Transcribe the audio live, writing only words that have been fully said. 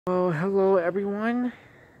Well, hello everyone.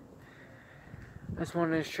 I just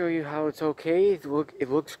wanted to show you how it's okay. It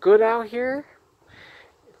looks good out here.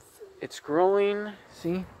 It's growing.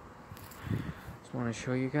 See? Just want to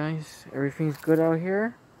show you guys. Everything's good out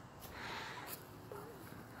here.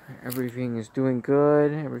 Everything is doing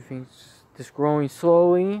good. Everything's just growing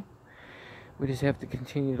slowly. We just have to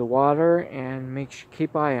continue to water and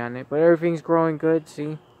keep eye on it. But everything's growing good.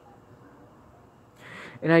 See?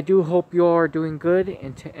 And I do hope you all are doing good.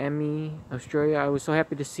 And to Emmy, Australia, I was so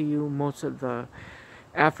happy to see you most of the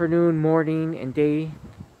afternoon, morning, and day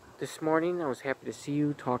this morning. I was happy to see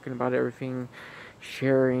you talking about everything,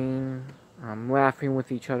 sharing, laughing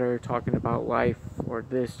with each other, talking about life or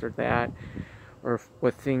this or that, or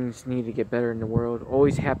what things need to get better in the world.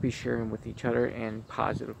 Always happy sharing with each other and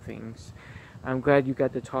positive things. I'm glad you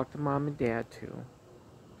got to talk to Mom and Dad too.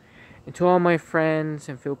 And to all my friends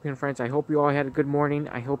and Filipino friends, I hope you all had a good morning.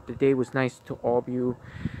 I hope the day was nice to all of you.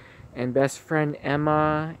 And best friend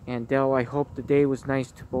Emma and Dell, I hope the day was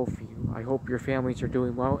nice to both of you. I hope your families are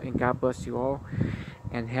doing well, and God bless you all.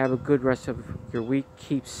 And have a good rest of your week.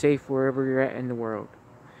 Keep safe wherever you're at in the world.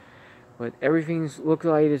 But everything's looks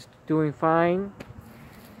like it's doing fine.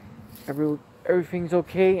 Everything's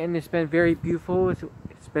okay, and it's been very beautiful. It's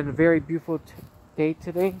been a very beautiful day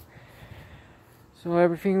today. So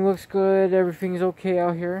everything looks good. Everything's okay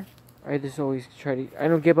out here. I just always try to. I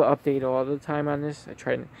don't give an update all the time on this. I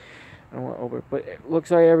don't want over, but it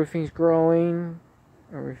looks like everything's growing.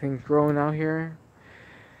 Everything's growing out here.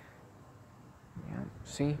 Yeah,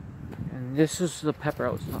 see? And this is the pepper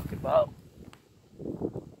I was talking about.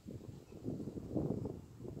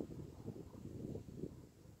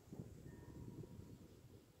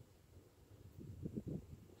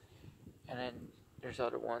 And then there's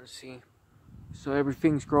other ones, see? So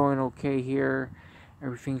everything's growing okay here.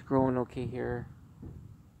 Everything's growing okay here.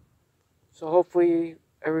 So hopefully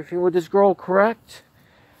everything will just grow correct.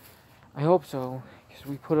 I hope so, because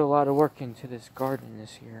we put a lot of work into this garden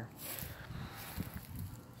this year.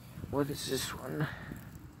 What is this one?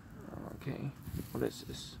 Okay, what is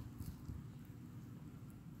this?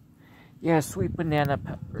 Yeah, sweet banana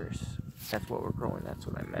peppers. That's what we're growing, that's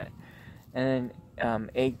what I meant. And then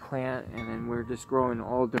eggplant, and then we're just growing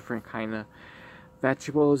all different kind of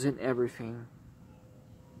vegetables and everything.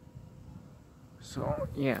 So,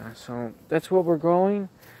 yeah, so that's what we're growing.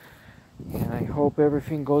 And I hope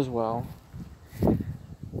everything goes well.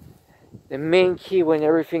 The main key when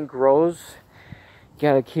everything grows, you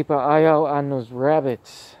gotta keep an eye out on those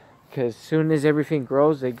rabbits. Because as soon as everything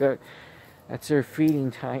grows, that's their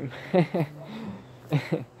feeding time.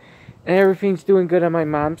 And everything's doing good on my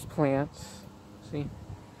mom's plants. See?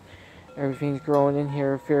 Everything's growing in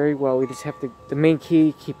here very well. We just have to, the main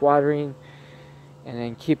key, keep watering. And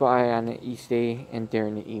then keep an eye on it each day and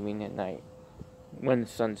during the evening at night. When the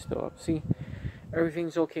sun's still up. See?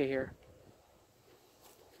 Everything's okay here.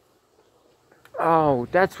 Oh,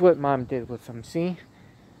 that's what Mom did with them. See?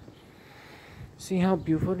 See how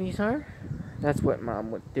beautiful these are? That's what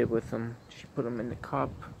Mom did with them. She put them in the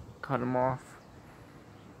cup, cut them off.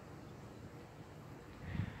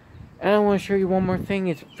 And I want to show you one more thing.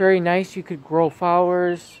 It's very nice. You could grow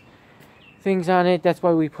flowers, things on it. That's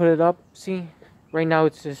why we put it up. See? Right now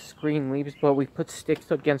it's just green leaves, but we put sticks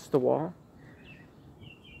against the wall.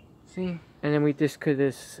 See? And then we just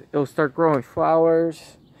it'll start growing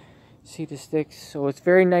flowers. See the sticks? So it's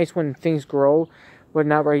very nice when things grow, but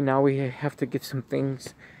not right now. We have to get some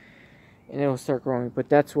things and it'll start growing. But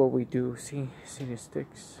that's what we do. See the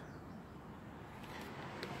sticks?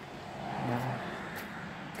 Yeah.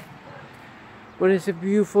 But it's a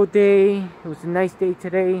beautiful day. It was a nice day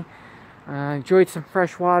today. Enjoyed some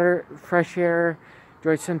fresh water, fresh air.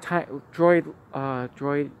 Enjoyed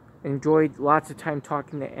lots of time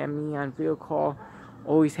talking to Emmy on video call.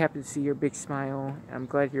 Always happy to see your big smile. I'm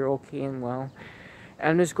glad you're okay and well. And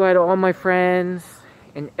I'm just glad all my friends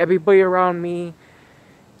and everybody around me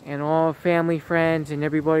and all family, friends, and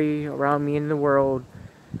everybody around me in the world,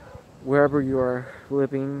 wherever you are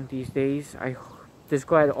living these days, I'm just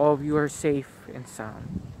glad all of you are safe and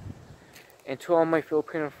sound. And to all my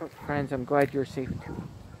Filipino friends, I'm glad you're safe too.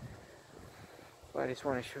 But I just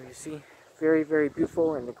want to show you, see, very, very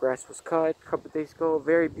beautiful, and the grass was cut a couple days ago.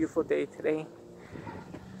 Very beautiful day today.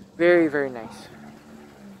 Very, very nice.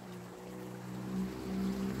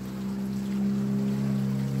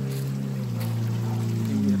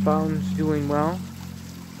 The fountain's doing well.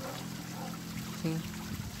 See?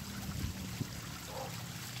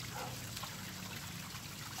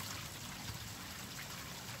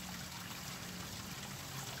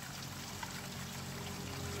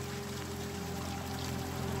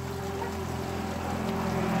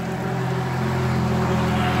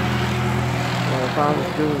 farm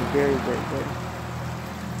is doing very, very good.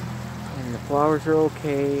 And the flowers are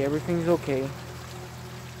okay. Everything's okay.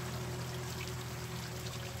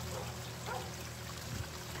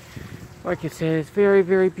 Like I said, it's very,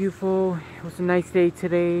 very beautiful. It was a nice day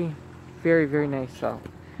today. Very, very nice. So,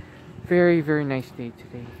 very, very nice day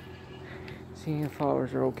today. Seeing the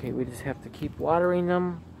flowers are okay. We just have to keep watering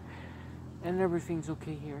them. And everything's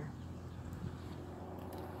okay here.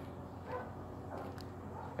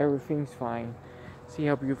 Everything's fine. See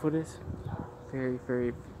how beautiful it is? Very,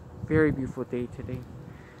 very, very beautiful day today.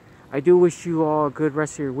 I do wish you all a good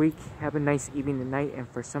rest of your week. Have a nice evening tonight. And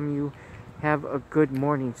for some of you, have a good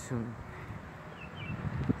morning soon.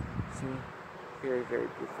 See? Very, very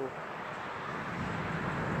beautiful.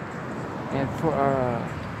 And for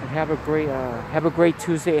and have a great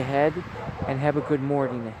Tuesday ahead, and have a good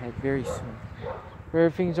morning ahead very soon.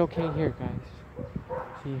 Everything's okay here, guys.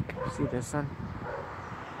 See the sun?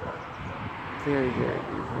 Very, very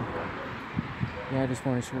beautiful. Yeah, I just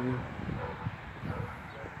want to show you.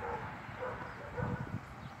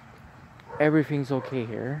 Everything's okay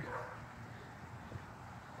here.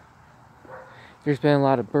 There's been a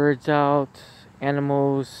lot of birds out,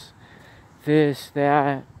 animals, this,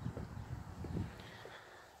 that.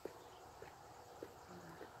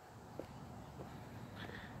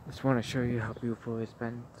 Just want to show you how beautiful it's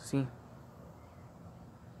been. See?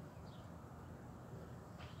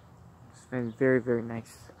 It's been very, very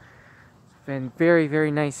nice. It's been very,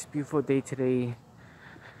 very nice, beautiful day today.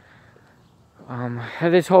 I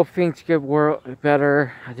just hope things get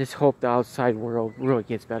better. I just hope the outside world really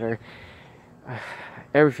gets better.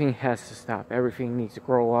 Everything has to stop. Everything needs to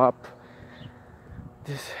grow up.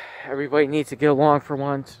 Everybody needs to get along for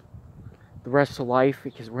once. The rest of life,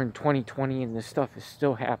 because we're in 2020 and this stuff is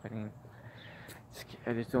still happening.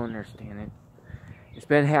 I just don't understand it. It's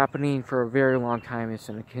been happening for a very long time. It's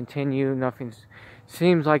going to continue.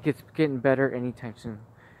 Seems like it's getting better anytime soon.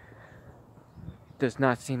 It does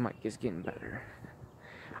not seem like it's getting better.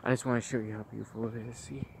 I just want to show you how beautiful it is.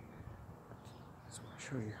 See? I just want to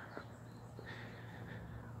show you.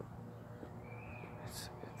 It's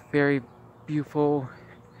very beautiful.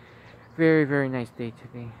 Very, very nice day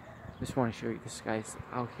today. Just want to show you the skies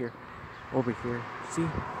out here, over here. See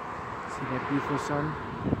that beautiful sun?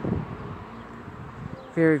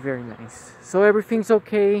 Very, very nice. So everything's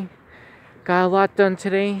okay. Got a lot done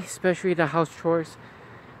today, especially the house chores.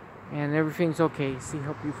 And everything's okay. See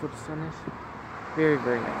how beautiful the sun is? Very,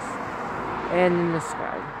 very nice. And in the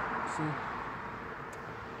sky. See?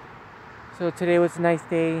 So today was a nice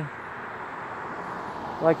day.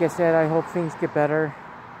 Like I said, I hope things get better.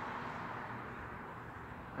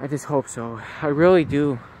 I just hope so. I really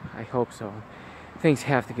do. I hope so. Things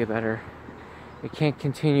have to get better. It can't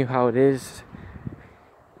continue how it is.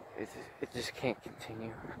 It just can't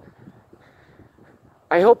continue.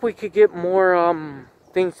 I hope we could get more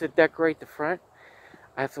things to decorate the front.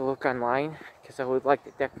 I have to look online because I would like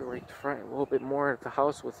to decorate the front a little bit more of the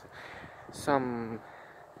house with some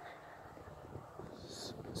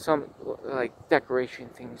like decoration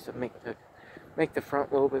things to make the front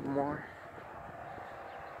a little bit more.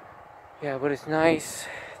 Yeah, but it's nice.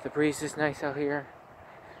 The breeze is nice out here.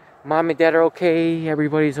 Mom and Dad are okay.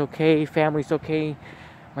 Everybody's okay. Family's okay.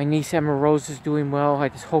 My niece Emma Rose is doing well. I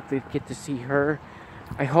just hope they get to see her.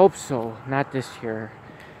 I hope so. Not this year.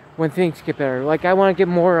 When things get better. Like, I want to get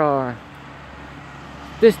more,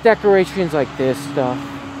 this decorations like this stuff.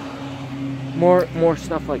 More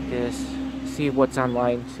stuff like this. See what's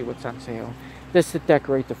online. See what's on sale. Just to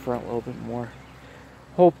decorate the front a little bit more.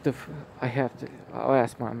 I'll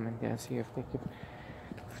ask Mom and Dad, see if they could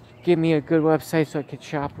give me a good website so I could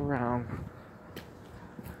shop around.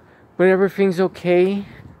 But everything's okay.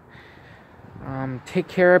 Take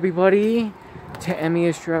care, everybody. To Emie,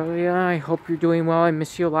 Australia, I hope you're doing well. I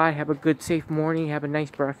miss you a lot. Have a good, safe morning. Have a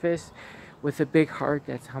nice breakfast with a big heart.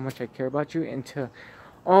 That's how much I care about you. And to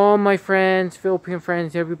all my friends, Philippine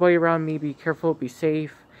friends, everybody around me, be careful, be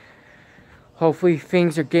safe. Hopefully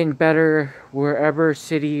things are getting better wherever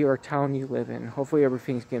city or town you live in. Hopefully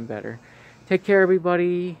everything's getting better. Take care,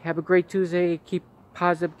 everybody. Have a great Tuesday. Keep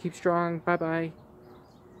positive. Keep strong. Bye-bye.